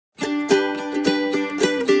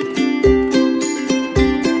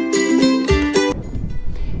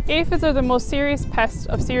Aphids are the most serious pest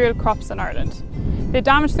of cereal crops in Ireland. They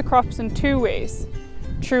damage the crops in two ways,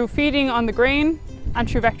 through feeding on the grain and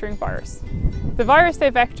through vectoring virus. The virus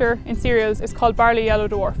they vector in cereals is called Barley Yellow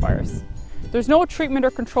Dwarf Virus. There's no treatment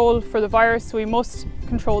or control for the virus, so we must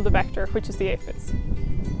control the vector, which is the aphids.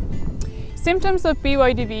 Symptoms of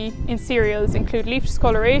BYDV in cereals include leaf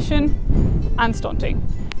discoloration and stunting.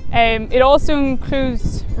 It also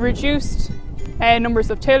includes reduced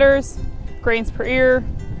numbers of tillers, grains per ear,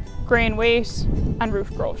 grain weight and root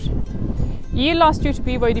growth. Yield loss due to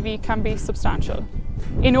BYDV can be substantial.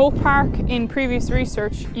 In Oak Park, in previous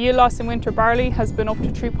research, yield loss in winter barley has been up to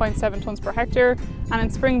 3.7 tonnes per hectare and in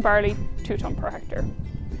spring barley 2 tonnes per hectare.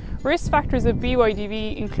 Risk factors of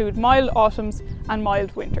BYDV include mild autumns and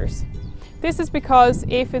mild winters. This is because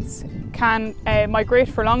aphids can migrate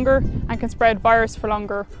for longer and can spread virus for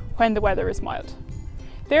longer when the weather is mild.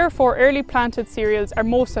 Therefore, early planted cereals are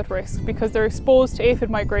most at risk because they're exposed to aphid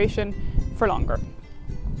migration for longer.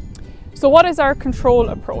 So what is our control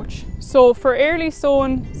approach? So for early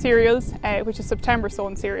sown cereals, which is September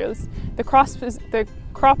sown cereals, the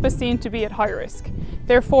crop is seen to be at high risk.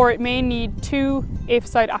 Therefore, it may need 2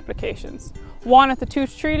 aphicide applications, one at the 2 to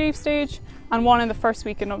 3 leaf stage and one in the first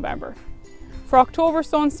week in November. For October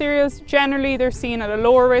sown cereals, generally they're seen at a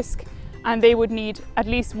lower risk and they would need at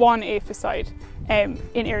least 1 aphicide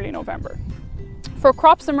in early November. For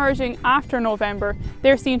crops emerging after November,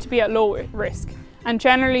 they're seen to be at low risk and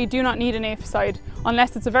generally do not need an aphicide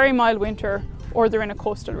unless it's a very mild winter or they're in a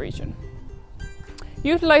coastal region.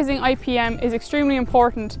 Utilising IPM is extremely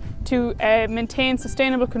important to maintain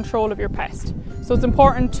sustainable control of your pest. So it's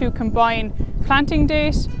important to combine planting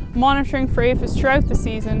date, monitoring for aphids throughout the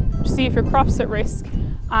season to see if your crop's at risk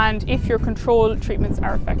and if your control treatments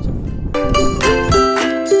are effective.